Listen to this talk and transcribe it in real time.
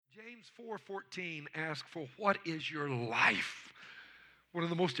James 4:14 asks for what is your life? One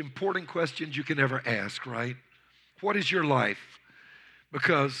of the most important questions you can ever ask, right? What is your life?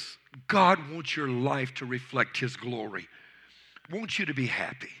 Because God wants your life to reflect His glory. Wants you to be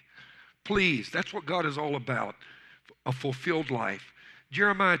happy. Please, that's what God is all about, a fulfilled life.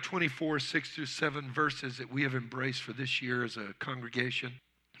 Jeremiah 24:6-7 verses that we have embraced for this year as a congregation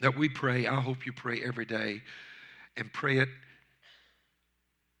that we pray. I hope you pray every day and pray it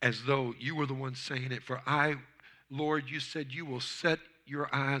as though you were the one saying it. For I, Lord, you said you will set your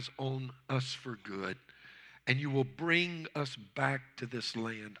eyes on us for good, and you will bring us back to this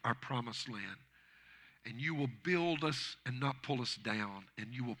land, our promised land. And you will build us and not pull us down,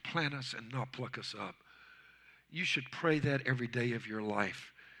 and you will plant us and not pluck us up. You should pray that every day of your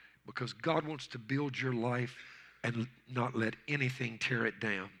life, because God wants to build your life and not let anything tear it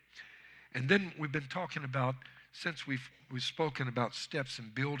down. And then we've been talking about, since we've spoken about steps in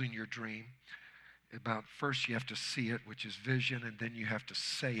building your dream, about first you have to see it, which is vision, and then you have to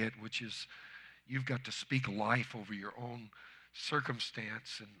say it, which is you've got to speak life over your own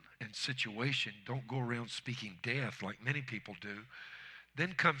circumstance and situation. Don't go around speaking death like many people do.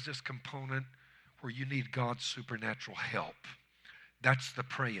 Then comes this component where you need God's supernatural help. That's the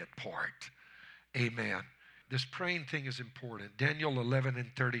pray it part. Amen. This praying thing is important. Daniel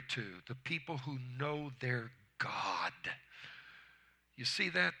 11:32. The people who know their God. You see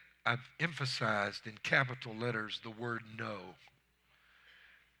that? I've emphasized in capital letters the word know.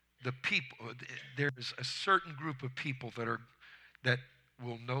 The people, there's a certain group of people that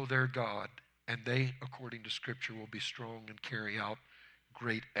will know their God, and they, according to Scripture, will be strong and carry out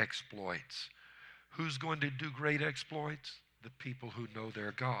great exploits. Who's going to do great exploits? The people who know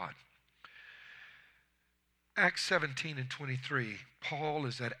their God. Acts 17:23, Paul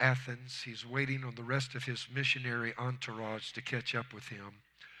is at Athens. He's waiting on the rest of his missionary entourage to catch up with him.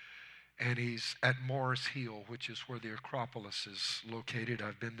 And he's at Mars Hill, which is where the Acropolis is located.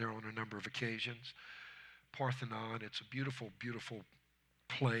 I've been there on a number of occasions. Parthenon, it's a beautiful, beautiful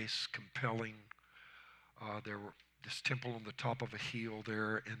place, compelling. There were this temple on the top of a hill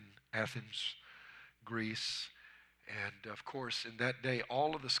there in Athens, Greece. And of course, in that day,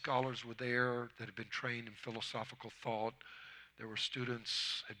 all of the scholars were there that had been trained in philosophical thought. There were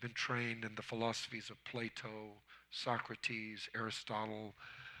students that had been trained in the philosophies of Plato, Socrates, Aristotle,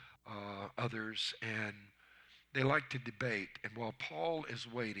 others, and they liked to debate. And while Paul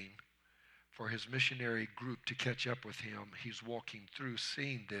is waiting for his missionary group to catch up with him, he's walking through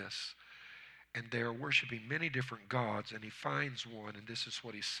seeing this, and they're worshiping many different gods, and he finds one, and this is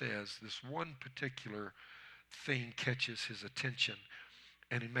what he says. This one particular thing catches his attention,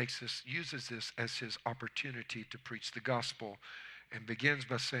 and he uses this as his opportunity to preach the gospel, and begins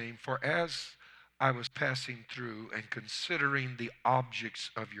by saying, for as I was passing through and considering the objects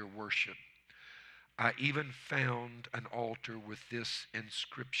of your worship, I even found an altar with this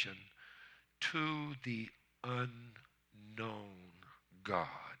inscription, to the unknown God.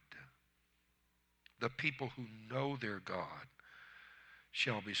 The people who know their God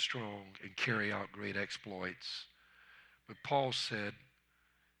shall be strong and carry out great exploits. But Paul said,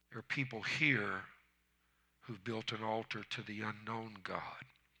 there are people here who've built an altar to the unknown God.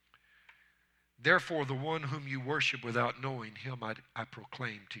 Therefore, the one whom you worship without knowing him, I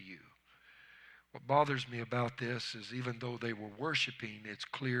proclaim to you. What bothers me about this is even though they were worshiping, it's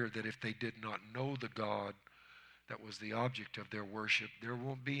clear that if they did not know the God that was the object of their worship, there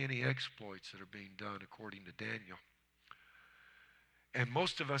won't be any exploits that are being done according to Daniel. And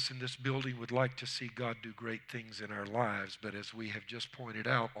most of us in this building would like to see God do great things in our lives, but as we have just pointed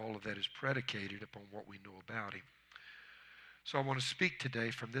out, all of that is predicated upon what we know about him. So I want to speak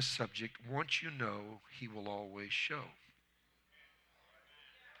today from this subject. Once you know, he will always show.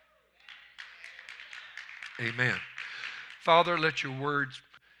 Amen. Father, let your words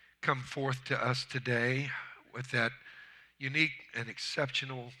come forth to us today with that unique and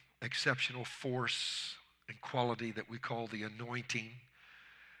exceptional force and quality that we call the anointing,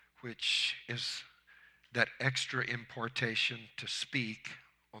 which is that extra impartation to speak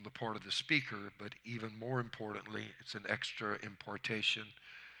on the part of the speaker, but even more importantly, it's an extra impartation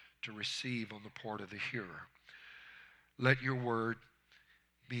to receive on the part of the hearer. Let your word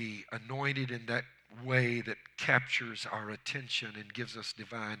be anointed in that way that captures our attention and gives us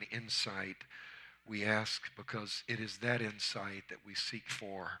divine insight, we ask, because it is that insight that we seek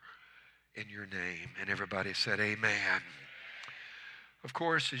for in your name. And everybody said amen. Of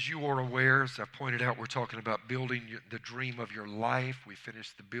course, as you are aware, as I pointed out, we're talking about building the dream of your life. We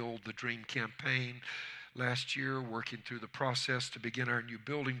finished the Build the Dream campaign last year, working through the process to begin our new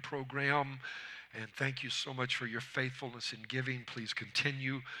building program. And thank you so much for your faithfulness in giving. Please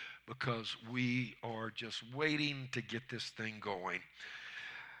continue, because we are just waiting to get this thing going.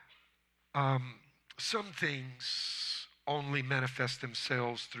 Some things only manifest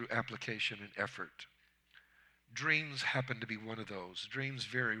themselves through application and effort. Dreams happen to be one of those. Dreams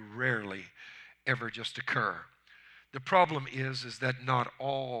very rarely ever just occur. The problem is that not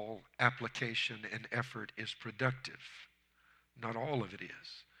all application and effort is productive. Not all of it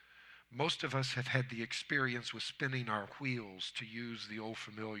is. Most of us have had the experience with spinning our wheels, to use the old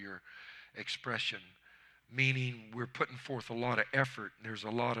familiar expression, meaning we're putting forth a lot of effort and there's a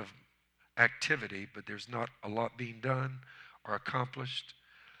lot of activity, but there's not a lot being done or accomplished.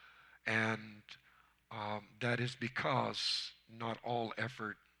 And that is because not all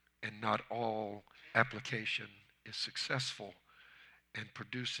effort and not all application is successful and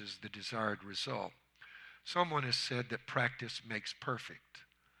produces the desired result. Someone has said that practice makes perfect.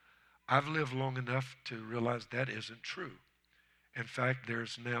 I've lived long enough to realize that isn't true. In fact, there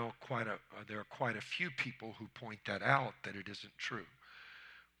are quite a few people who point that out, that it isn't true.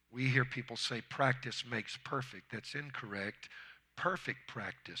 We hear people say practice makes perfect. That's incorrect. Perfect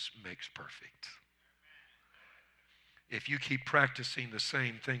practice makes perfect. If you keep practicing the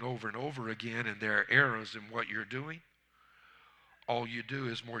same thing over and over again and there are errors in what you're doing, all you do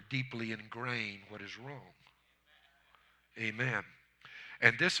is more deeply ingrain what is wrong. Amen.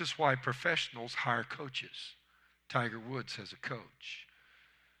 And this is why professionals hire coaches. Tiger Woods has a coach.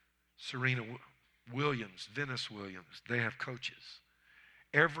 Serena Williams, Venus Williams, they have coaches.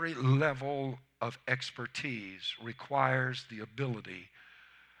 Every level of expertise requires the ability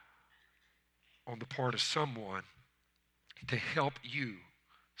on the part of someone to help you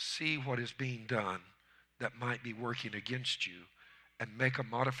see what is being done that might be working against you and make a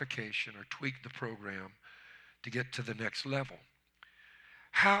modification or tweak the program to get to the next level.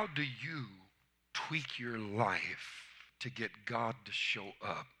 How do you tweak your life to get God to show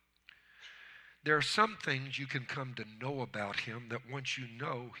up? There are some things you can come to know about him that once you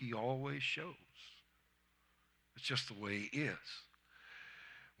know, he always shows. It's just the way he is.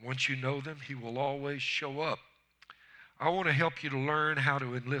 Once you know them, he will always show up. I want to help you to learn how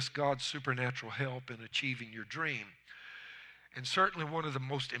to enlist God's supernatural help in achieving your dream. And certainly one of the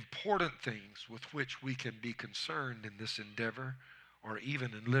most important things with which we can be concerned in this endeavor, or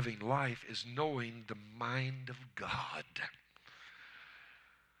even in living life, is knowing the mind of God.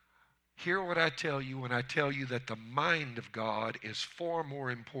 Hear what I tell you when I tell you that the mind of God is far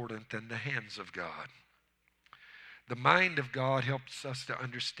more important than the hands of God. The mind of God helps us to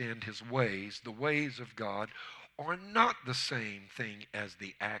understand his ways. The ways of God are not the same thing as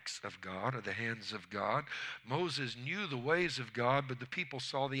the acts of God or the hands of God. Moses knew the ways of God, but the people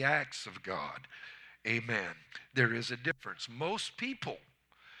saw the acts of God. Amen. There is a difference. Most people,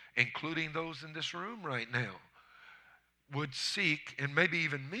 including those in this room right now, would seek, and maybe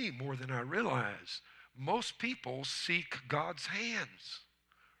even me more than I realize, most people seek God's hands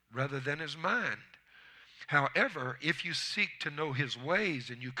rather than his mind. However, if you seek to know his ways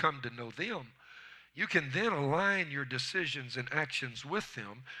and you come to know them, you can then align your decisions and actions with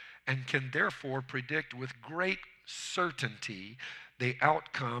them and can therefore predict with great certainty the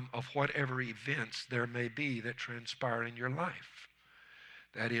outcome of whatever events there may be that transpire in your life.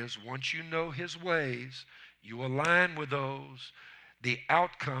 That is, once you know his ways, you align with those, the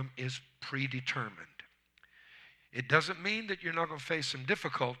outcome is predetermined. It doesn't mean that you're not going to face some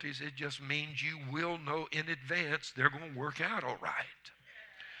difficulties. It just means you will know in advance they're going to work out all right.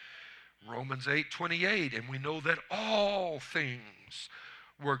 Romans 8:28, and we know that all things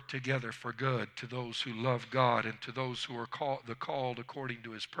work together for good to those who love God and to those who are called according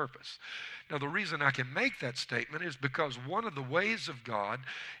to his purpose. Now, the reason I can make that statement is because one of the ways of God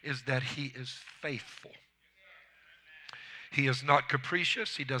is that he is faithful. He is not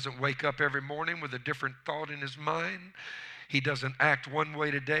capricious. He doesn't wake up every morning with a different thought in his mind. He doesn't act one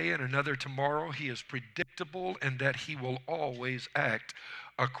way today and another tomorrow. He is predictable, and that he will always act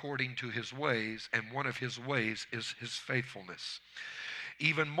according to his ways, and one of his ways is his faithfulness.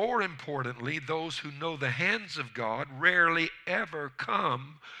 Even more importantly, those who know the hands of God rarely ever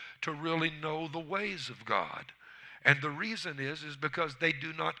come to really know the ways of God. And the reason is because they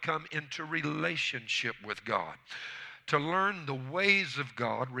do not come into relationship with God. To learn the ways of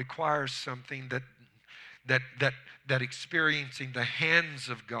God requires something that experiencing the hands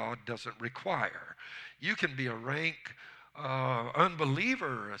of God doesn't require. You can be a rank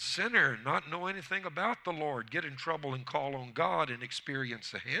unbeliever, a sinner, not know anything about the Lord, get in trouble and call on God and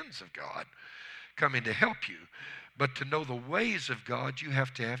experience the hands of God coming to help you. But to know the ways of God, you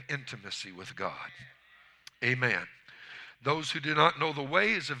have to have intimacy with God. Amen. Those who do not know the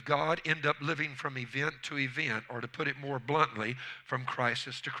ways of God end up living from event to event, or to put it more bluntly, from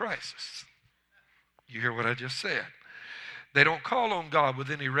crisis to crisis. You hear what I just said? They don't call on God with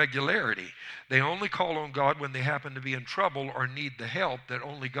any regularity. They only call on God when they happen to be in trouble or need the help that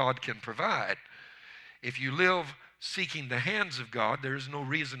only God can provide. If you live seeking the hands of God, there is no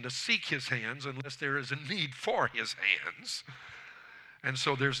reason to seek His hands unless there is a need for His hands. And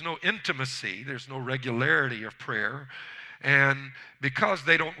so there's no intimacy, there's no regularity of prayer. And because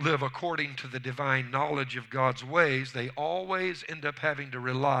they don't live according to the divine knowledge of God's ways, they always end up having to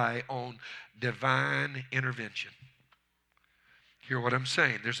rely on divine intervention. Hear what I'm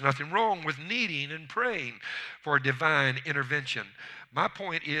saying? There's nothing wrong with needing and praying for divine intervention. My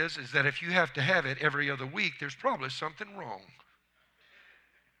point is that if you have to have it every other week, there's probably something wrong.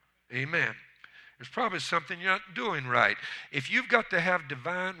 Amen. There's probably something you're not doing right. If you've got to have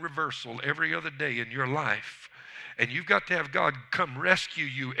divine reversal every other day in your life, and you've got to have God come rescue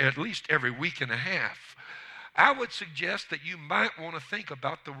you at least every week and a half, I would suggest that you might want to think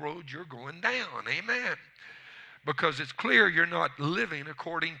about the road you're going down. Amen. Because it's clear you're not living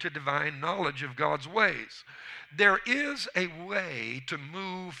according to divine knowledge of God's ways. There is a way to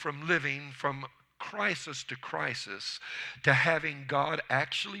move from living from crisis to crisis to having God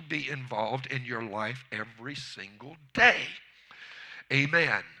actually be involved in your life every single day.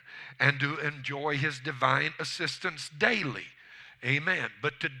 Amen. And to enjoy His divine assistance daily. Amen.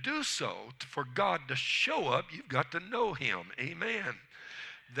 But to do so, for God to show up, you've got to know Him. Amen.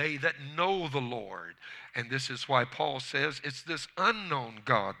 They that know the Lord. And this is why Paul says it's this unknown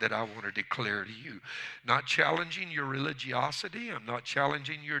God that I want to declare to you. Not challenging your religiosity. I'm not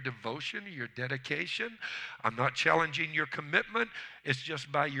challenging your devotion, your dedication. I'm not challenging your commitment. It's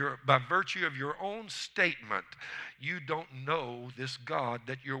just by virtue of your own statement, you don't know this God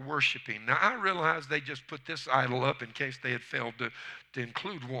that you're worshiping. Now, I realize they just put this idol up in case they had failed to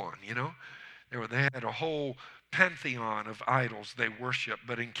include one, you know. They had a whole pantheon of idols they worship,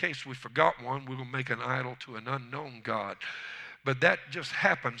 but in case we forgot one, we will make an idol to an unknown God. But that just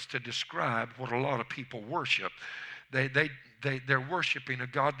happens to describe what a lot of people worship. They're worshiping a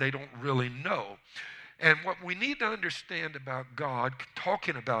God they don't really know. And what we need to understand about God,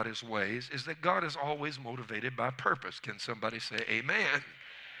 talking about His ways, is that God is always motivated by purpose. Can somebody say amen?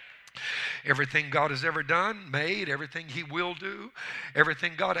 Everything God has ever done, made, everything He will do,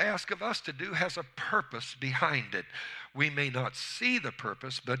 everything God asks of us to do has a purpose behind it. We may not see the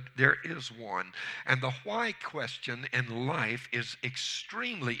purpose, but there is one. And the why question in life is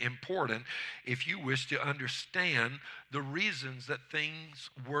extremely important if you wish to understand the reasons that things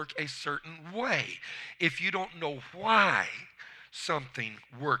work a certain way. If you don't know why something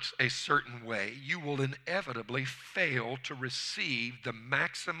works a certain way, you will inevitably fail to receive the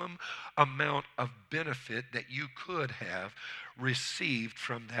maximum amount of benefit that you could have received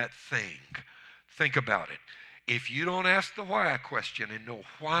from that thing. Think about it. If you don't ask the why question and know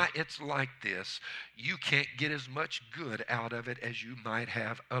why it's like this, you can't get as much good out of it as you might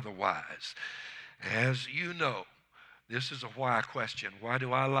have otherwise. As you know, this is a why question. Why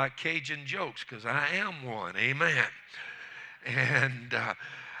do I like Cajun jokes? Because I am one. Amen. And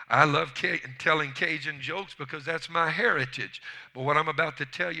I love telling Cajun jokes because that's my heritage. But what I'm about to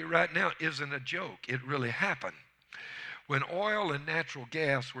tell you right now isn't a joke. It really happened. When oil and natural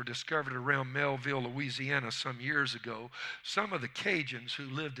gas were discovered around Melville, Louisiana some years ago, some of the Cajuns who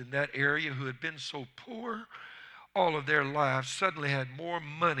lived in that area who had been so poor all of their lives suddenly had more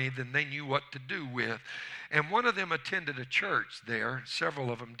money than they knew what to do with. And one of them attended a church there,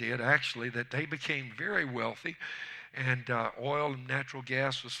 several of them did actually, that they became very wealthy. And oil and natural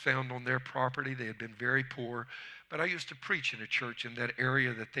gas was found on their property. They had been very poor. But I used to preach in a church in that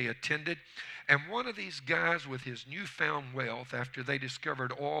area that they attended. And one of these guys with his newfound wealth, after they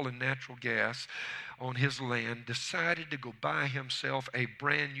discovered oil and natural gas on his land, decided to go buy himself a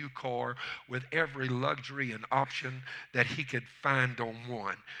brand new car with every luxury and option that he could find on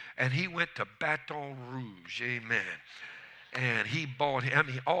one. And he went to Baton Rouge, amen. And he bought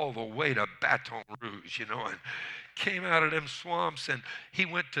him, all the way to Baton Rouge, you know, and came out of them swamps, and he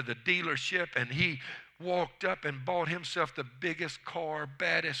went to the dealership, and he walked up and bought himself the biggest car,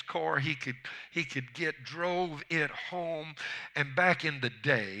 baddest car he could get, drove it home. And back in the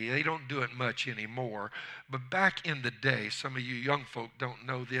day, they don't do it much anymore, but back in the day, some of you young folk don't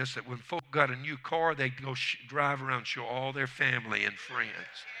know this, that when folk got a new car, they'd go drive around, show all their family and friends.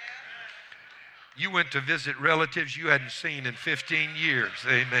 You went to visit relatives you hadn't seen in 15 years,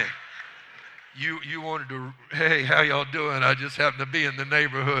 amen. You wanted to, hey, how y'all doing? I just happen to be in the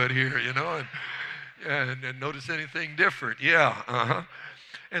neighborhood here, you know, and notice anything different? Yeah,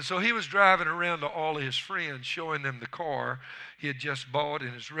 And so he was driving around to all of his friends, showing them the car he had just bought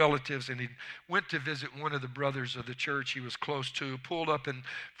and his relatives. And he went to visit one of the brothers of the church he was close to, pulled up in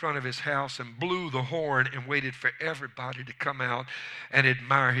front of his house and blew the horn and waited for everybody to come out and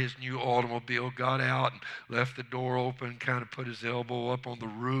admire his new automobile. Got out and left the door open, kind of put his elbow up on the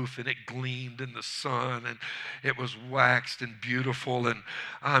roof, and it gleamed in the sun, and it was waxed and beautiful. And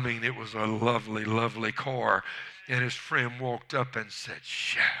I mean, it was a lovely, lovely car. And his friend walked up and said,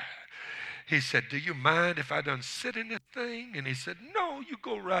 "Sure." He said, "Do you mind if I done sit in this thing?" And he said, "No, you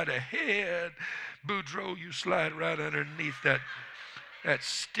go right ahead. Boudreaux, you slide right underneath that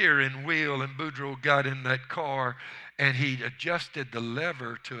steering wheel." And Boudreaux got in that car, and he adjusted the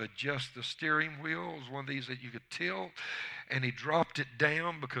lever to adjust the steering wheel. It was one of these that you could tilt. And he dropped it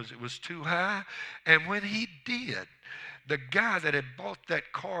down because it was too high. And when he did, the guy that had bought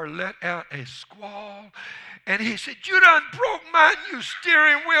that car let out a squall. And he said, "You done broke my new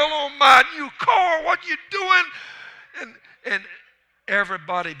steering wheel on my new car. What you doing?" And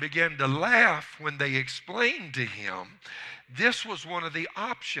everybody began to laugh when they explained to him, this was one of the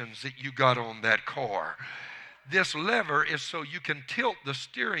options that you got on that car. This lever is so you can tilt the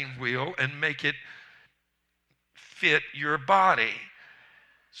steering wheel and make it fit your body,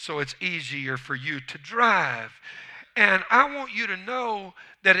 so it's easier for you to drive. And I want you to know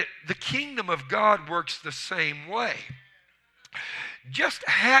that the kingdom of God works the same way. Just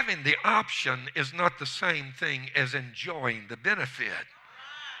having the option is not the same thing as enjoying the benefit.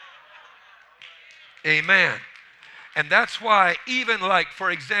 Amen. And that's why even like,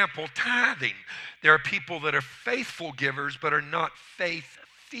 for example, tithing, there are people that are faithful givers but are not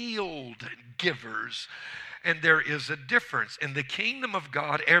faith-filled givers. And there is a difference. In the kingdom of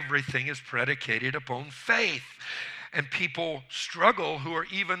God, everything is predicated upon faith. And people struggle who are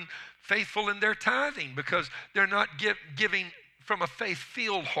even faithful in their tithing because they're not giving from a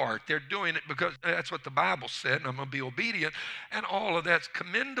faith-filled heart. They're doing it because that's what the Bible said, and I'm going to be obedient, and all of that's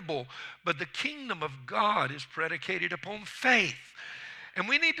commendable. But the kingdom of God is predicated upon faith. And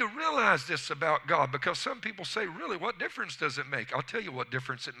we need to realize this about God, because some people say, really, what difference does it make? I'll tell you what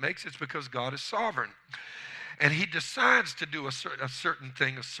difference it makes. It's because God is sovereign. And he decides to do a certain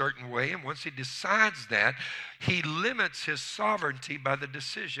thing a certain way. And once he decides that, he limits his sovereignty by the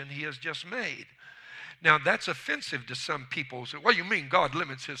decision he has just made. Now, that's offensive to some people who say, "What do you mean God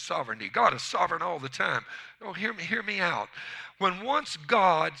limits his sovereignty? God is sovereign all the time." No, hear me out. When once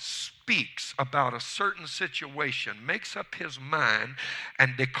God speaks about a certain situation, makes up his mind,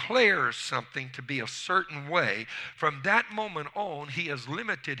 and declares something to be a certain way, from that moment on, he has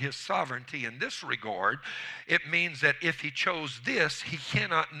limited his sovereignty in this regard. It means that if he chose this, he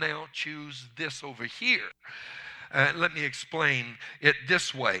cannot now choose this over here. Let me explain it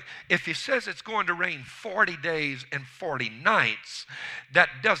this way. If he says it's going to rain 40 days and 40 nights,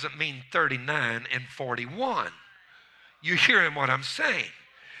 that doesn't mean 39 and 41. You hearing what I'm saying?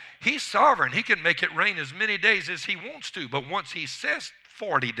 He's sovereign. He can make it rain as many days as he wants to. But once he says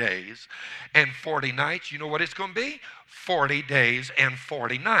 40 days and 40 nights, you know what it's going to be? 40 days and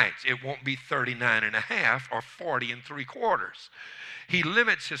 40 nights. It won't be 39 and a half or 40 and 3/4. He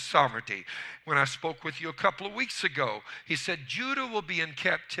limits his sovereignty. When I spoke with you a couple of weeks ago, he said Judah will be in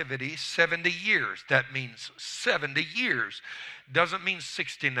captivity 70 years. That means 70 years. Doesn't mean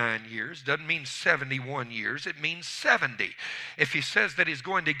 69 years. Doesn't mean 71 years. It means 70. If he says that he's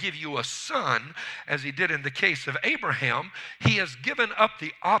going to give you a son, as he did in the case of Abraham, he has given up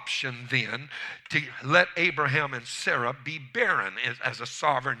the option then to let Abraham and Sarah be barren. As a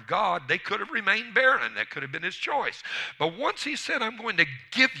sovereign God, they could have remained barren. That could have been his choice. But once he said, "I'm going to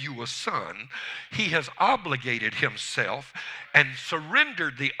give you a son," he has obligated himself and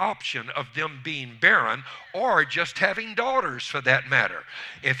surrendered the option of them being barren or just having daughters for that matter.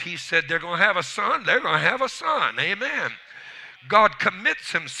 If he said they're going to have a son, they're going to have a son. Amen. God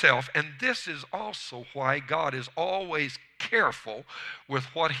commits himself, and this is also why God is always careful with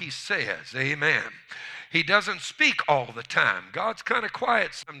what he says. Amen. He doesn't speak all the time. God's kind of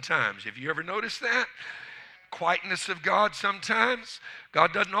quiet sometimes. Have you ever noticed that? Quietness of God sometimes.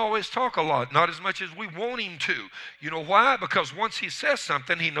 God doesn't always talk a lot, not as much as we want him to. You know why? Because once he says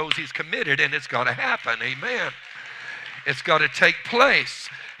something, he knows he's committed and it's got to happen. Amen. It's got to take place.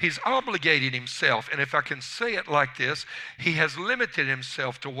 He's obligated himself. And if I can say it like this, he has limited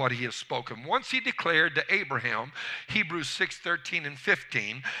himself to what he has spoken. Once he declared to Abraham, Hebrews 6:13 and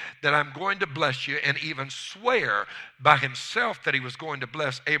 15, that I'm going to bless you, and even swear by himself that he was going to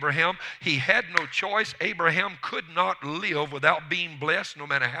bless Abraham. He had no choice. Abraham could not live without being blessed, no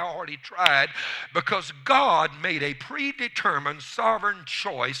matter how hard he tried, because God made a predetermined sovereign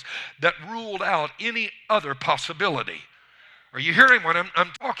choice that ruled out any other possibility. Are you hearing what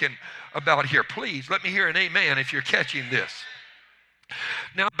I'm talking about here? Please let me hear an amen if you're catching this.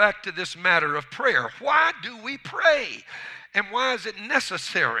 Now back to this matter of prayer. Why do we pray? And why is it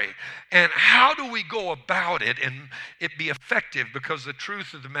necessary? And how do we go about it and it be effective? Because the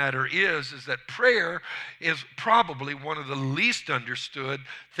truth of the matter is that prayer is probably one of the least understood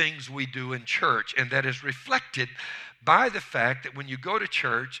things we do in church. And that is reflected by the fact that when you go to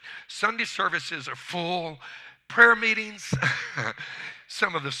church, Sunday services are full, prayer meetings,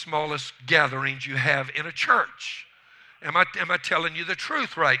 some of the smallest gatherings you have in a church. Am I telling you the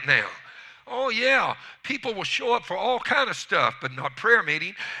truth right now? Oh, yeah, people will show up for all kind of stuff, but not prayer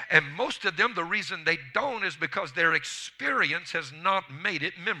meeting. And most of them, the reason they don't is because their experience has not made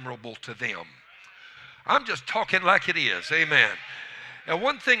it memorable to them. I'm just talking like it is, amen. Now,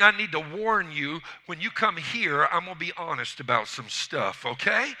 one thing I need to warn you, when you come here, I'm going to be honest about some stuff,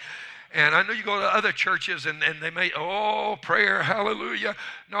 okay? And I know you go to other churches and they may, oh, prayer, hallelujah.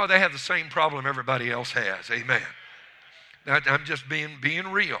 No, they have the same problem everybody else has, amen. I'm just being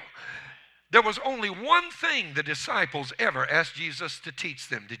real. There was only one thing the disciples ever asked Jesus to teach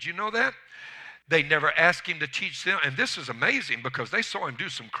them. Did you know that? They never asked him to teach them. And this is amazing because they saw him do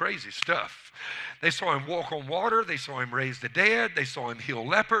some crazy stuff. They saw him walk on water. They saw him raise the dead. They saw him heal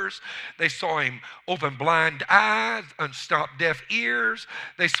lepers. They saw him open blind eyes, unstop deaf ears.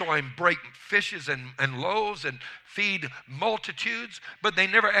 They saw him break fishes and loaves and feed multitudes, but they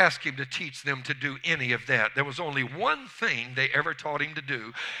never asked him to teach them to do any of that. There was only one thing they ever taught him to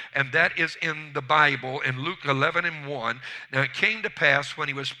do, and that is in the Bible in Luke 11:1. Now it came to pass when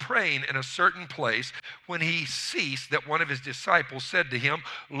he was praying in a certain place, when he ceased, that one of his disciples said to him,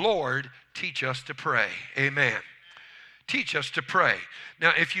 Lord, teach us to pray. Amen. Teach us to pray.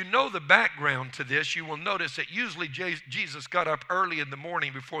 Now, if you know the background to this, you will notice that usually Jesus got up early in the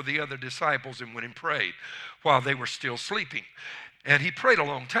morning before the other disciples and went and prayed while they were still sleeping. And he prayed a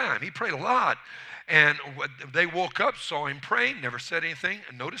long time. He prayed a lot. And they woke up, saw him praying, never said anything.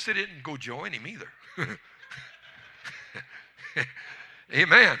 And notice they didn't go join him either.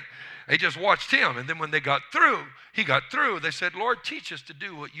 Amen. They just watched him. And then when he got through, they said, Lord, teach us to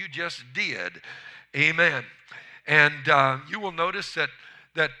do what you just did. Amen. And you will notice that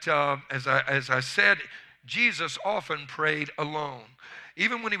as I said, Jesus often prayed alone.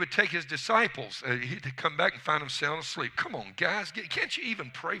 Even when he would take his disciples, he'd come back and find them sound asleep. Come on, guys, can't you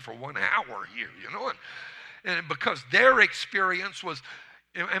even pray for 1 hour here, you know? And because their experience was,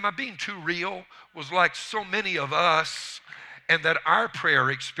 am I being too real, was like so many of us, and that our prayer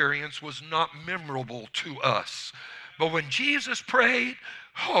experience was not memorable to us. But when Jesus prayed,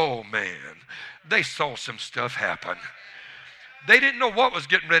 oh man, they saw some stuff happen. They didn't know what was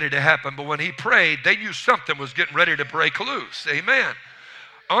getting ready to happen, but when he prayed, they knew something was getting ready to break loose. Amen.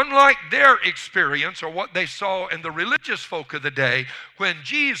 Unlike their experience or what they saw in the religious folk of the day, when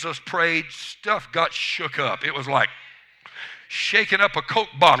Jesus prayed, stuff got shook up. It was like shaking up a Coke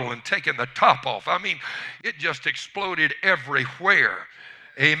bottle and taking the top off. I mean, it just exploded everywhere.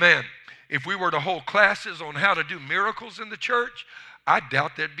 Amen. If we were to hold classes on how to do miracles in the church, I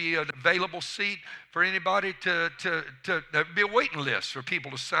doubt there'd be an available seat for anybody there'd be a waiting list for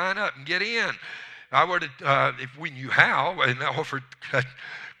people to sign up and get in. I were to, if we knew how, and I offered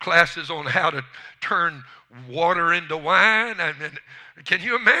classes on how to turn water into wine. I mean, can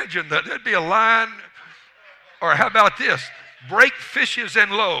you imagine that? There'd be a line. Or how about this? Break fishes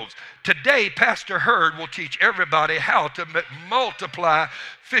and loaves. Today, Pastor Hurd will teach everybody how to multiply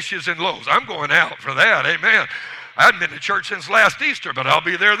fishes and loaves. I'm going out for that. Amen. I hadn't been to church since last Easter, but I'll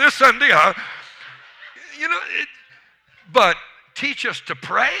be there this Sunday. But teach us to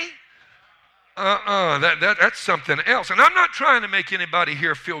pray? That's something else. And I'm not trying to make anybody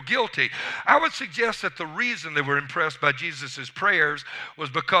here feel guilty. I would suggest that the reason they were impressed by Jesus' prayers was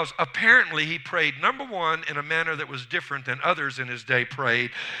because apparently he prayed, number one, in a manner that was different than others in his day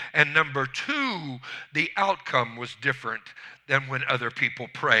prayed. And number two, the outcome was different than when other people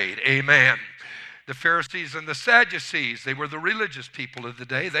prayed. Amen. The Pharisees and the Sadducees, they were the religious people of the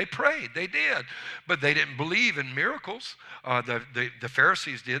day. They prayed, they did, but they didn't believe in miracles. The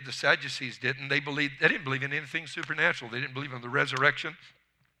Pharisees did, the Sadducees didn't. They didn't believe in anything supernatural. They didn't believe in the resurrection.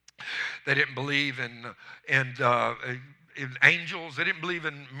 They didn't believe in angels. They didn't believe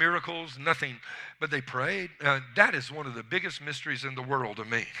in miracles, nothing. But they prayed. That is one of the biggest mysteries in the world to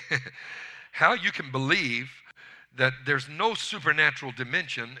me. How you can believe that there's no supernatural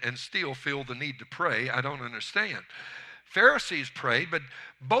dimension and still feel the need to pray, I don't understand. Pharisees prayed, but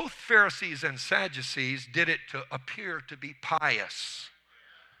both Pharisees and Sadducees did it to appear to be pious.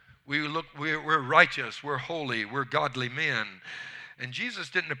 We're righteous, we're holy, we're godly men. And Jesus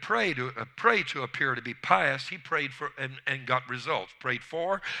didn't pray to appear to be pious. He prayed for and got results. Prayed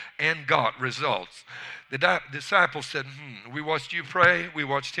for and got results. The disciples said, we watched you pray. We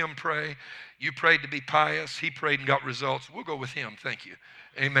watched him pray. You prayed to be pious. He prayed and got results. We'll go with him. Thank you.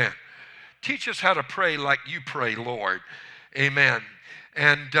 Amen. Teach us how to pray like you pray, Lord. Amen.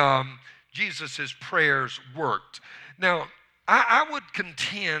 And Jesus' prayers worked. Now, I would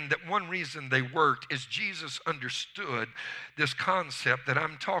contend that one reason they worked is Jesus understood this concept that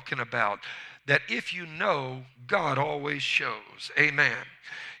I'm talking about, that if you know, God always shows. Amen.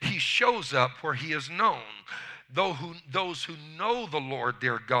 He shows up where he is known. Those who know the Lord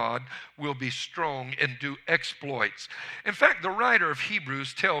their God will be strong and do exploits. In fact, the writer of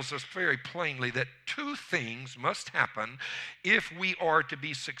Hebrews tells us very plainly that two things must happen if we are to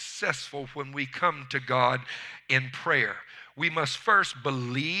be successful when we come to God in prayer. We must first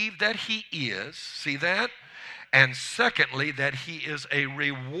believe that he is, see that? And secondly, that he is a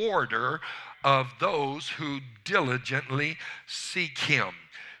rewarder of those who diligently seek him.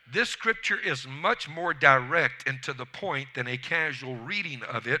 This scripture is much more direct and to the point than a casual reading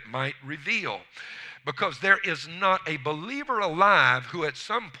of it might reveal, because there is not a believer alive who at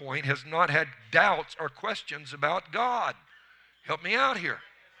some point has not had doubts or questions about God. Help me out here.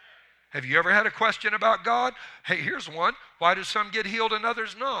 Have you ever had a question about God? Hey, here's one. Why do some get healed and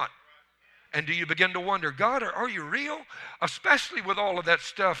others not? And do you begin to wonder, God, are you real? Especially with all of that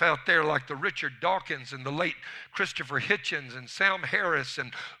stuff out there like the Richard Dawkins and the late Christopher Hitchens and Sam Harris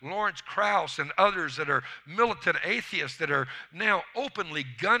and Lawrence Krauss and others that are militant atheists that are now openly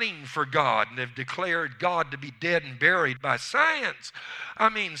gunning for God and have declared God to be dead and buried by science. I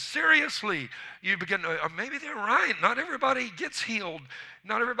mean, seriously, you begin to, maybe they're right. Not everybody gets healed.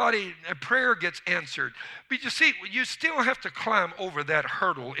 Not everybody, a prayer gets answered. But you see, you still have to climb over that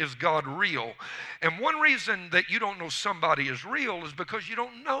hurdle. Is God real? And one reason that you don't know somebody is real is because you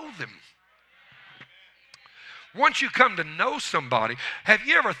don't know them. Once you come to know somebody, have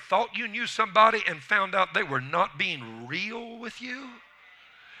you ever thought you knew somebody and found out they were not being real with you?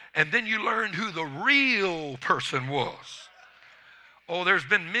 And then you learned who the real person was. Oh, there's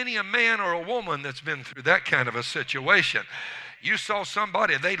been many a man or a woman that's been through that kind of a situation. You saw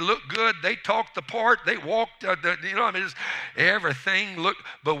somebody, they looked good, they talked the part, they walked, everything looked,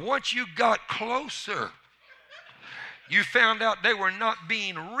 but once you got closer, you found out they were not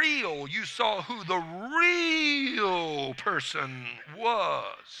being real. You saw who the real person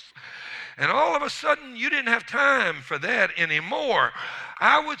was. And all of a sudden, you didn't have time for that anymore.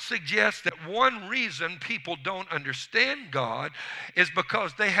 I would suggest that one reason people don't understand God is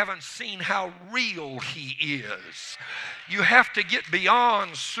because they haven't seen how real he is. You have to get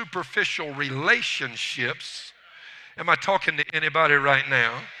beyond superficial relationships. Am I talking to anybody right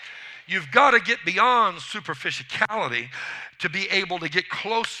now? You've got to get beyond superficiality to be able to get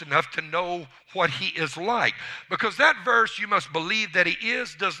close enough to know what he is like. Because that verse, you must believe that he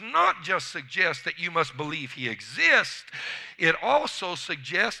is, does not just suggest that you must believe he exists. It also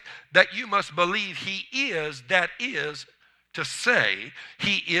suggests that you must believe he is, that is to say,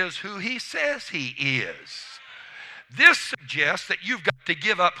 he is who he says he is. This suggests that you've got to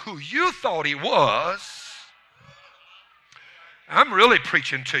give up who you thought he was. I'm really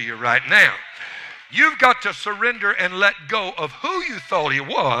preaching to you right now. You've got to surrender and let go of who you thought he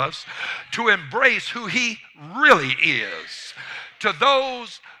was to embrace who he really is. To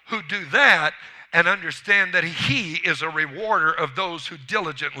those who do that and understand that he is a rewarder of those who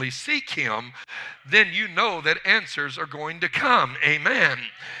diligently seek him, then you know that answers are going to come. Amen.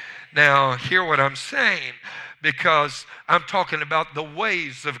 Now, hear what I'm saying, because I'm talking about the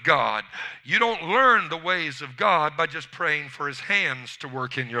ways of God. You don't learn the ways of God by just praying for his hands to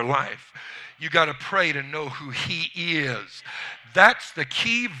work in your life. You got to pray to know who he is. That's the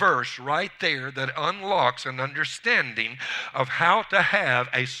key verse right there that unlocks an understanding of how to have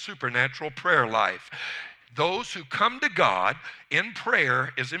a supernatural prayer life. Those who come to God in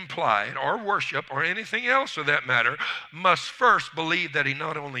prayer is implied, or worship, or anything else for that matter, must first believe that he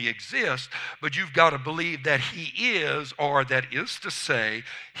not only exists, but you've got to believe that he is, or that is to say,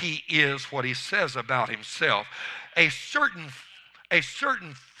 he is what he says about himself. A certain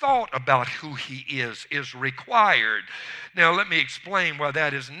thought about who he is required. Now, let me explain why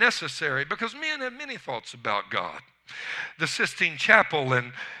that is necessary, because men have many thoughts about God. The Sistine Chapel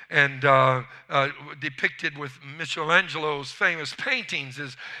and depicted with Michelangelo's famous paintings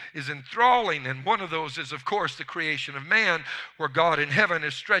is enthralling. And one of those is, of course, the creation of man, where God in heaven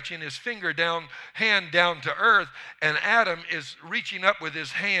is stretching his hand down to earth, and Adam is reaching up with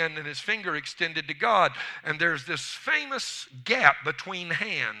his hand and his finger extended to God. And there's this famous gap between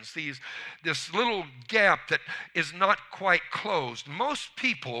hands, this little gap that is not quite closed. Most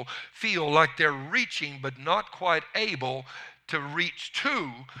people feel like they're reaching but not quite able to reach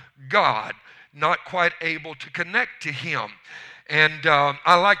to God, not quite able to connect to Him. And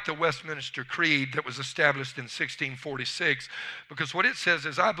I like the Westminster Creed that was established in 1646, because what it says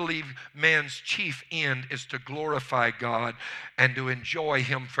is, I believe man's chief end is to glorify God and to enjoy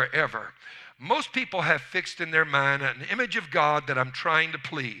Him forever. Most people have fixed in their mind an image of God that I'm trying to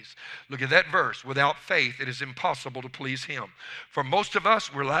please. Look at that verse. Without faith, it is impossible to please Him. For most of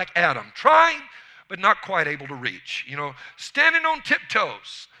us, we're like Adam, trying but not quite able to reach. Standing on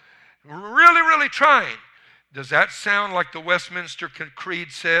tiptoes, really, really trying. Does that sound like the Westminster Creed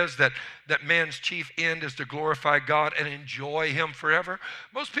says that man's chief end is to glorify God and enjoy Him forever?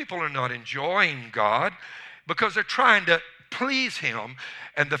 Most people are not enjoying God because they're trying to please Him,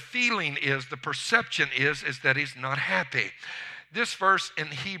 and the feeling is, the perception is that He's not happy. This verse in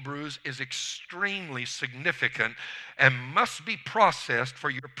Hebrews is extremely significant and must be processed for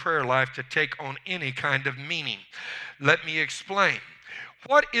your prayer life to take on any kind of meaning. Let me explain.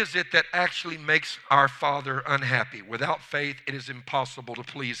 What is it that actually makes our Father unhappy? Without faith, it is impossible to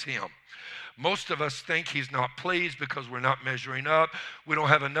please Him. Most of us think He's not pleased because we're not measuring up. We don't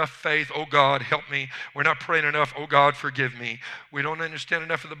have enough faith. Oh, God, help me. We're not praying enough. Oh, God, forgive me. We don't understand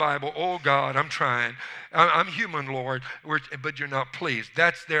enough of the Bible. Oh, God, I'm trying. I'm human, Lord. But you're not pleased.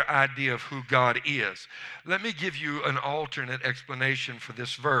 That's their idea of who God is. Let me give you an alternate explanation for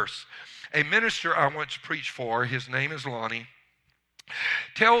this verse. A minister I once preached for, his name is Lonnie,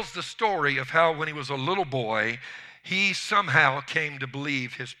 tells the story of how when he was a little boy, he somehow came to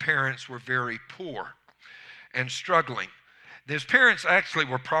believe his parents were very poor and struggling. His parents actually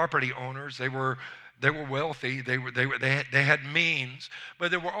were property owners. They were wealthy. They had means,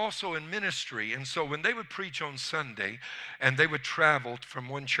 but they were also in ministry. And so when they would preach on Sunday and they would travel from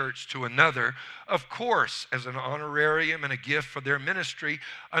one church to another, of course, as an honorarium and a gift for their ministry,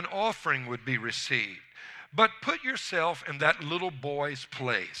 an offering would be received. But put yourself in that little boy's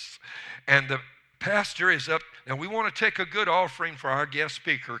place. And the pastor is up, and we want to take a good offering for our guest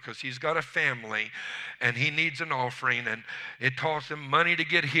speaker because he's got a family and he needs an offering, and it costs them money to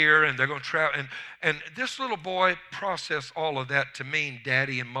get here, and they're going to travel. And this little boy processed all of that to mean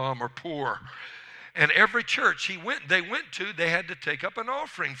daddy and mom are poor. And every church they went to, they had to take up an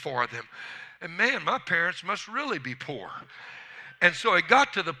offering for them. And man, my parents must really be poor. And so it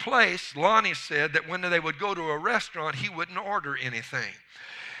got to the place, Lonnie said, that when they would go to a restaurant, he wouldn't order anything.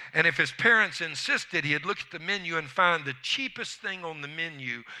 And if his parents insisted, he'd look at the menu and find the cheapest thing on the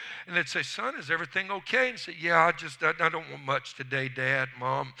menu. And they'd say, son, is everything okay? And say, yeah, I don't want much today, Dad,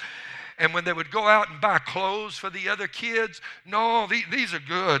 Mom. And when they would go out and buy clothes for the other kids, no, these are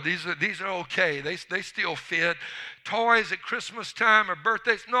good. These are okay. They still fit. Toys at Christmas time or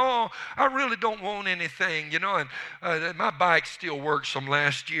birthdays, no, I really don't want anything, And my bike still works from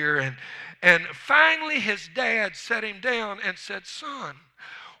last year. And finally his dad sat him down and said, son,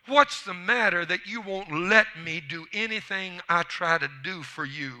 what's the matter that you won't let me do anything I try to do for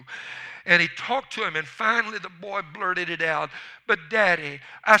you? And he talked to him, and finally the boy blurted it out. But Daddy,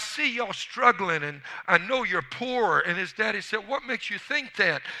 I see y'all struggling, and I know you're poor. And his daddy said, what makes you think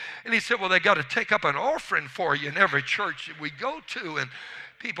that? And he said, well, they got to take up an offering for you in every church that we go to. And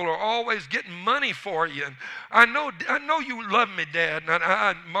people are always getting money for you. And I know you love me, Dad,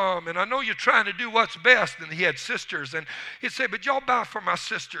 and Mom, and I know you're trying to do what's best. And he had sisters, and he'd say, but y'all buy for my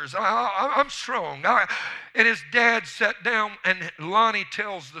sisters. I'm strong. And his dad sat down, and Lonnie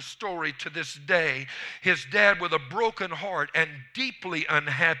tells the story to this day. His dad, with a broken heart and deeply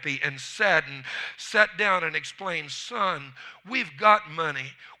unhappy and saddened, sat down and explained, son, we've got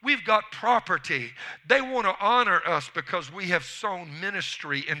money. We've got property. They want to honor us because we have sown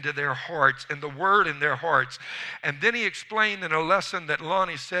ministry into their hearts and the word in their hearts. And then he explained in a lesson that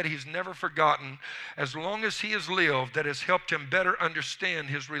Lonnie said he's never forgotten, as long as he has lived, that has helped him better understand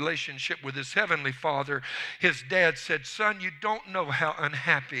his relationship with his heavenly Father. His dad said, son, you don't know how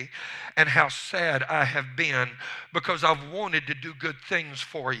unhappy and how sad I have been because I've wanted to do good things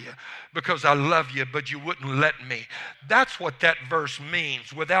for you, because I love you, but you wouldn't let me. That's what that verse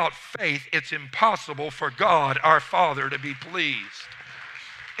means. Without faith, it's impossible for God, our Father, to be pleased.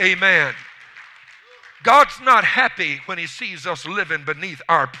 Amen. God's not happy when He sees us living beneath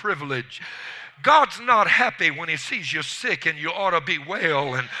our privilege. God's not happy when he sees you sick and you ought to be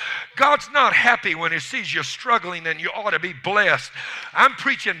well. And God's not happy when he sees you struggling and you ought to be blessed. I'm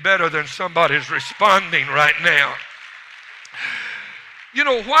preaching better than somebody's responding right now. You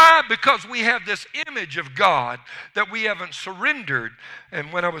know why? Because we have this image of God that we haven't surrendered.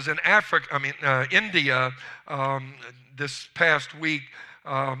 And when I was in India this past week,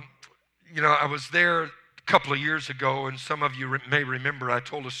 I was there a couple of years ago, and some of you may remember I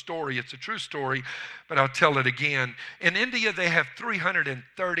told a story. It's a true story, but I'll tell it again. In India, they have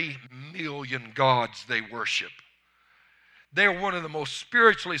 330 million gods they worship. They're one of the most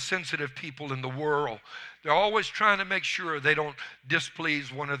spiritually sensitive people in the world. They're always trying to make sure they don't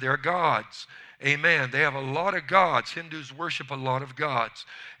displease one of their gods. Amen. They have a lot of gods. Hindus worship a lot of gods.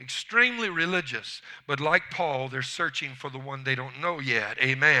 Extremely religious, but like Paul, they're searching for the one they don't know yet.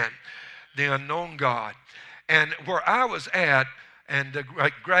 Amen. The unknown God. And where I was at, and the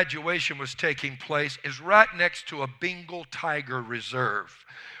graduation was taking place, is right next to a Bengal tiger reserve,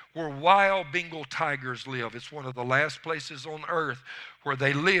 where wild Bengal tigers live. It's one of the last places on earth where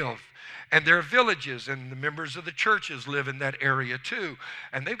they live. And there are villages, and the members of the churches live in that area too.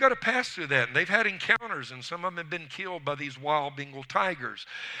 And they've got to pass through that. And they've had encounters, and some of them have been killed by these wild Bengal tigers.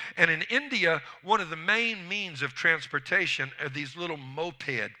 And in India, one of the main means of transportation are these little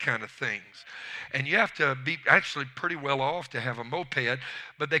moped kind of things. And you have to be actually pretty well off to have a moped,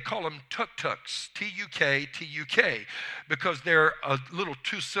 but they call them tuk-tuks, T-U-K, because they're a little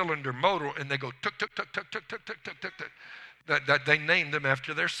two-cylinder motor, and they go tuk-tuk-tuk-tuk-tuk-tuk-tuk-tuk-tuk. That they named them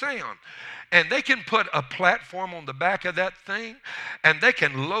after their sound. And they can put a platform on the back of that thing, and they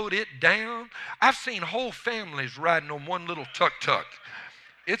can load it down. I've seen whole families riding on one little tuk-tuk.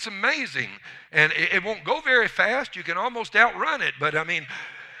 It's amazing. And it won't go very fast. You can almost outrun it, but I mean,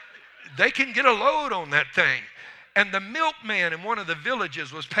 they can get a load on that thing. And the milkman in one of the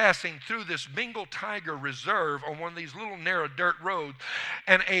villages was passing through this Bengal tiger reserve on one of these little narrow dirt roads,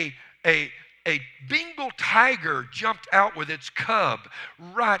 and a Bengal tiger jumped out with its cub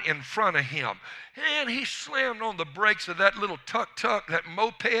right in front of him. And he slammed on the brakes of that little tuk-tuk, that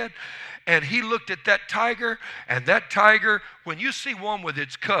moped, and he looked at that tiger. And that tiger, when you see one with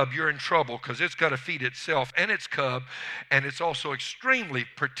its cub, you're in trouble, because it's got to feed itself and its cub, and it's also extremely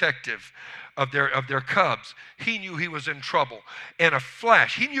protective of their cubs. He knew he was in trouble. In a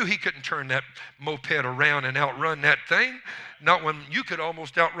flash, he knew he couldn't turn that moped around and outrun that thing. Not when you could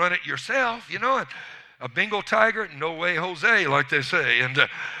almost outrun it yourself, you know. A Bengal tiger, no way, Jose, like they say. And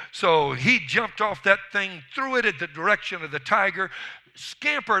so he jumped off that thing, threw it at the direction of the tiger,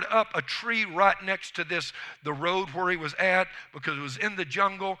 scampered up a tree right next to the road where he was at, because it was in the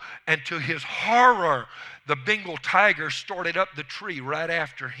jungle. And to his horror, the Bengal tiger started up the tree right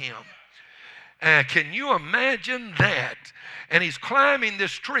after him. Can you imagine that? And he's climbing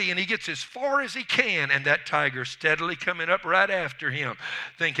this tree, and he gets as far as he can, and that tiger steadily coming up right after him,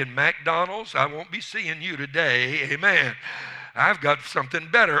 thinking, McDonald's, I won't be seeing you today. Amen. I've got something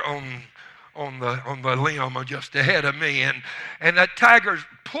better on the limb just ahead of me. And that tiger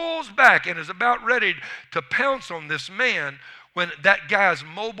pulls back and is about ready to pounce on this man when that guy's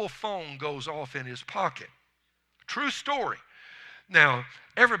mobile phone goes off in his pocket. True story. Now,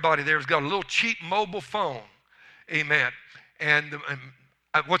 everybody there's got a little cheap mobile phone. Amen. And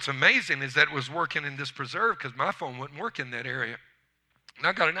what's amazing is that it was working in this preserve, because my phone wouldn't work in that area. And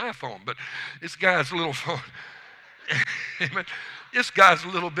I got an iPhone, but this guy's little phone, amen, this guy's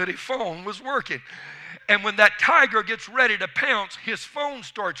little bitty phone was working. And when that tiger gets ready to pounce, his phone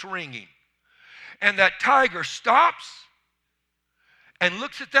starts ringing. And that tiger stops and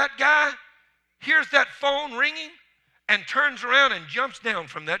looks at that guy, hears that phone ringing, and turns around and jumps down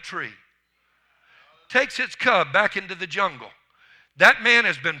from that tree. Takes its cub back into the jungle. That man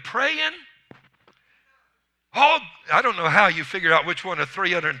has been praying. I don't know how you figured out which one of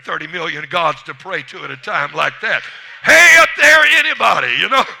 330 million gods to pray to at a time like that. Hey, up there, anybody, you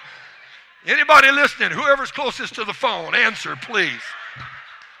know? Anybody listening, whoever's closest to the phone, answer, please.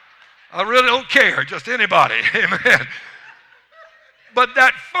 I really don't care, just anybody, amen. But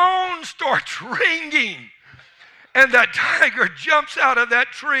that phone starts ringing. And that tiger jumps out of that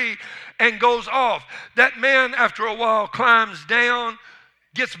tree and goes off. That man, after a while, climbs down,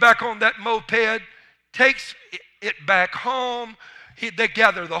 gets back on that moped, takes it back home. They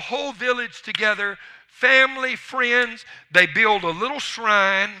gather the whole village together, family, friends. They build a little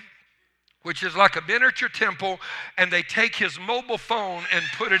shrine, which is like a miniature temple, and they take his mobile phone and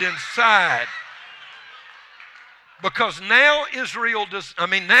put it inside. Because now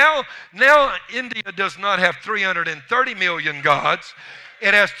now India does not have 330 million gods.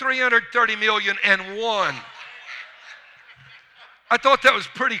 It has 330 million and one. I thought that was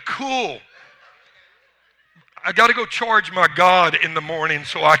pretty cool. I got to go charge my God in the morning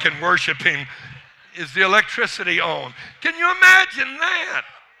so I can worship him. Is the electricity on? Can you imagine that?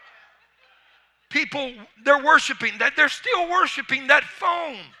 People, they're worshiping that. They're still worshiping that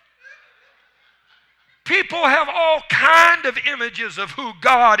phone. People have all kind of images of who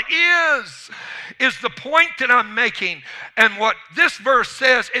God is the point that I'm making. And what this verse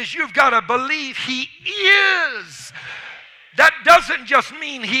says is you've got to believe he is. That doesn't just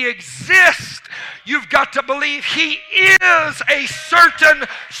mean he exists. You've got to believe he is a certain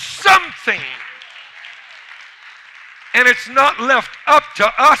something. And it's not left up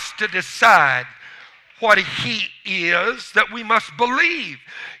to us to decide what he is that we must believe.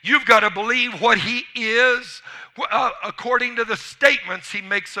 You've got to believe what he is according to the statements he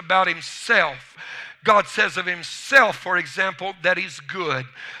makes about himself. God says of himself, for example, that he's good.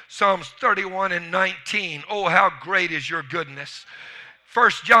 Psalms 31 and 19, oh, how great is your goodness.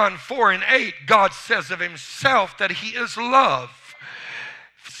 1 John 4 and 8, God says of himself that he is love.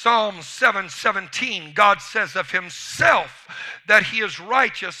 Psalm 7:17, God says of himself that he is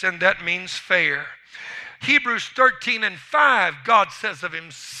righteous, and that means fair. Hebrews 13 and 5, God says of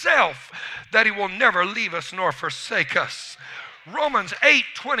himself that he will never leave us nor forsake us. Romans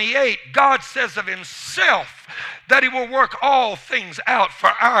 8:28, God says of himself that he will work all things out for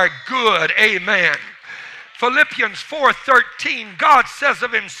our good. Amen. Philippians 4:13, God says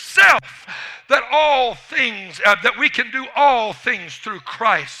of himself that all things, that we can do all things through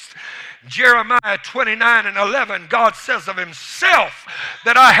Christ. Jeremiah 29 and 11, God says of himself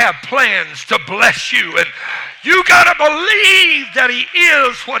that I have plans to bless you. And you got to believe that he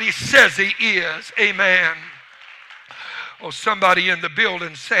is what he says he is. Amen. Oh, somebody in the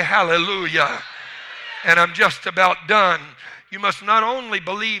building say hallelujah. And I'm just about done. You must not only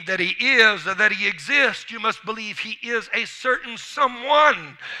believe that he is or that he exists, you must believe he is a certain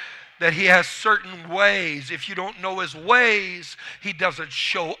someone, that he has certain ways. If you don't know his ways, he doesn't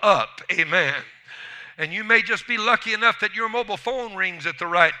show up. Amen. And you may just be lucky enough that your mobile phone rings at the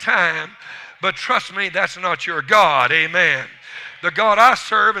right time, but trust me, that's not your God. Amen. The God I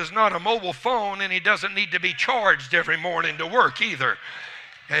serve is not a mobile phone, and he doesn't need to be charged every morning to work either.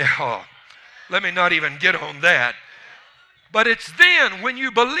 Let me not even get on that. But it's then when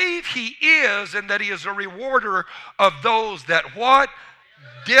you believe he is, and that he is a rewarder of those that what?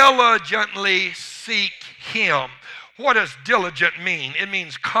 Diligently seek him. What does diligent mean? It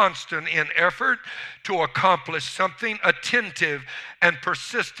means constant in effort to accomplish something, attentive and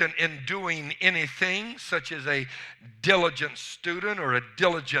persistent in doing anything, such as a diligent student or a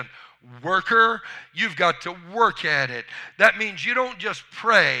diligent worker. You've got to work at it. That means you don't just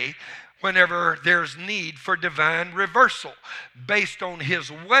pray whenever there's need for divine reversal based on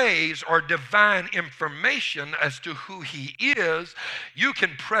his ways or divine information as to who he is. You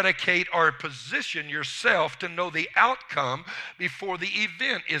can predicate or position yourself to know the outcome before the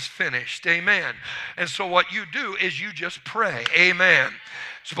event is finished. Amen. And so what you do is you just pray. Amen.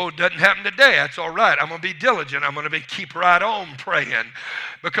 Suppose it doesn't happen today. That's all right. I'm going to be diligent. I'm going to keep right on praying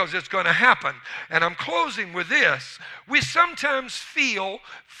because it's going to happen. And I'm closing with this. We sometimes feel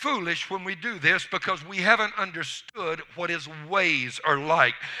foolish when we do this because we haven't understood what his ways are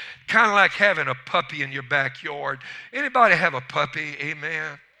like. Kind of like having a puppy in your backyard. Anybody have a puppy?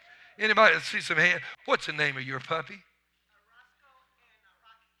 Amen. Anybody see some hands? What's the name of your puppy?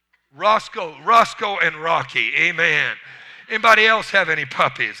 Roscoe and Rocky. Amen. Anybody else have any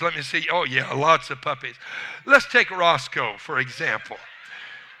puppies? Let me see. Oh, yeah, lots of puppies. Let's take Roscoe, for example.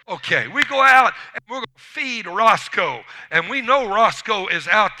 Okay, we go out and we're going to feed Roscoe. And we know Roscoe is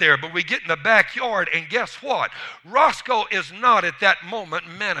out there, but we get in the backyard, and guess what? Roscoe is not at that moment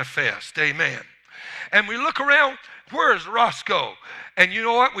manifest. Amen. And we look around, where's Roscoe? And you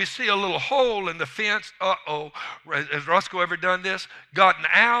know what? We see a little hole in the fence. Uh-oh. Has Roscoe ever done this? Gotten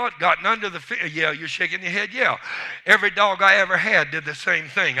out, gotten under the fence? Yeah, you're shaking your head. Yeah. Every dog I ever had did the same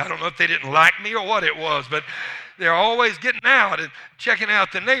thing. I don't know if they didn't like me or what it was, but they're always getting out and checking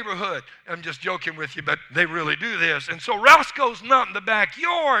out the neighborhood. I'm just joking with you, but they really do this. And so Roscoe's not in the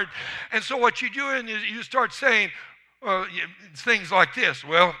backyard. And so what you do is you start saying things like this.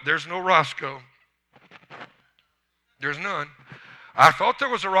 Well, there's no Roscoe. There's none. I thought there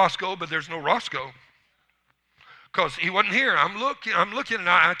was a Roscoe, but there's no Roscoe. Because he wasn't here. I'm looking, and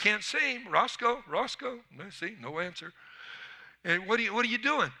I can't see him. Roscoe. See, no answer. And what are you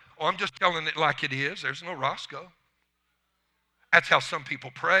doing? Oh, I'm just telling it like it is. There's no Roscoe. That's how some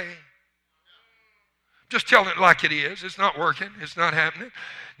people pray. Just telling it like it is. It's not working. It's not happening.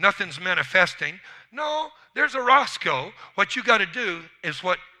 Nothing's manifesting. No, there's a Roscoe. What you got to do is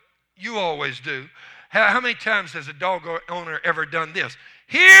what you always do. How many times has a dog owner ever done this?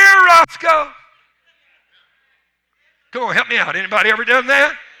 Here, Roscoe. Come on, help me out. Anybody ever done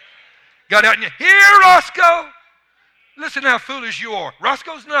that? Got out and you, here, Roscoe. Listen how foolish you are.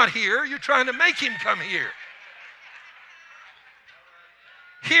 Roscoe's not here. You're trying to make him come here.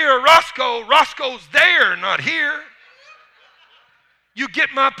 Here, Roscoe. Roscoe's there, not here. You get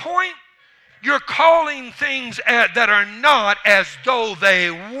my point? You're calling things that are not as though they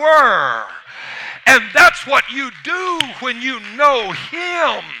were. And that's what you do when you know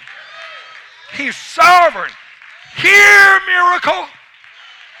Him. He's sovereign. Here, miracle.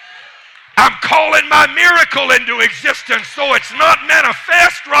 I'm calling my miracle into existence, so it's not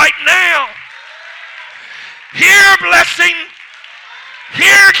manifest right now. Here, blessing.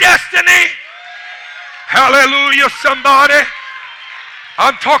 Here, destiny. Hallelujah, somebody.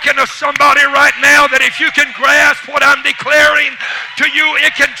 I'm talking to somebody right now that if you can grasp what I'm declaring to you,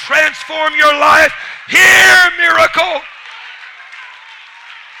 it can transform your life. Here, miracle.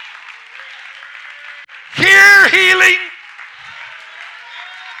 Here, healing.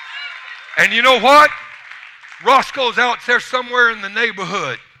 And you know what? Roscoe's out there somewhere in the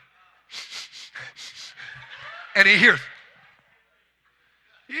neighborhood. And he hears,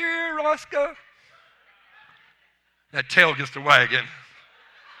 here, Roscoe. That tail gets to wagging.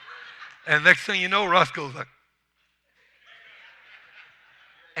 And next thing you know, Roscoe's like,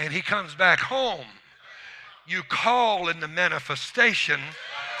 and he comes back home. You call in the manifestation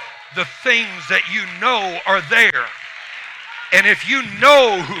the things that you know are there. And if you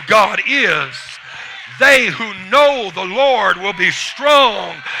know who God is, they who know the Lord will be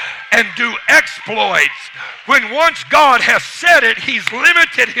strong and do exploits. When once God has said it, He's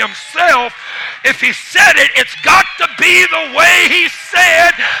limited Himself. If He said it, it's got to be the way He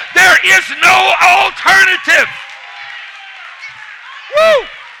said. There is no alternative. Woo!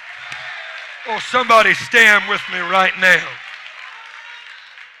 Oh, somebody stand with me right now.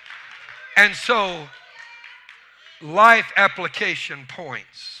 And so, life application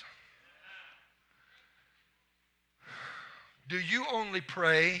points. Do you only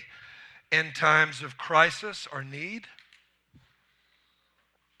pray in times of crisis or need?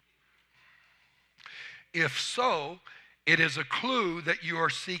 If so, it is a clue that you are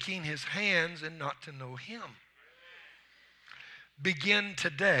seeking His hands and not to know Him. Begin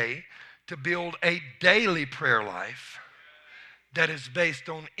today to build a daily prayer life that is based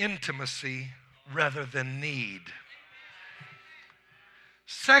on intimacy rather than need.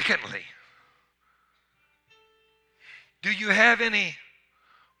 Secondly, do you have any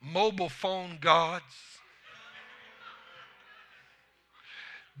mobile phone gods?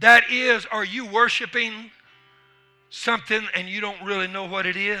 That is, are you worshiping something and you don't really know what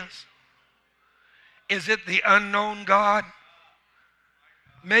it is? Is it the unknown God?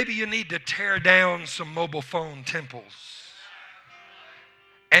 Maybe you need to tear down some mobile phone temples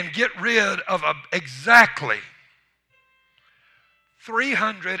and get rid of exactly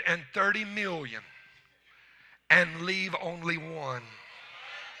 330 million and leave only one.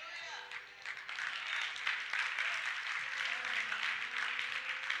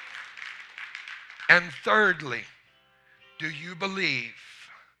 And thirdly, do you believe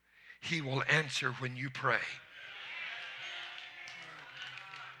He will answer when you pray?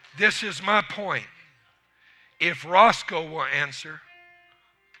 This is my point. If Roscoe will answer,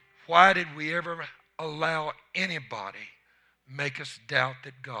 why did we ever allow anybody make us doubt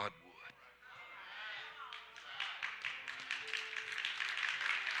that God would?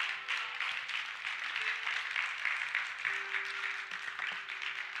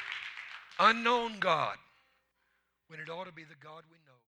 Unknown God, when it ought to be the God we know.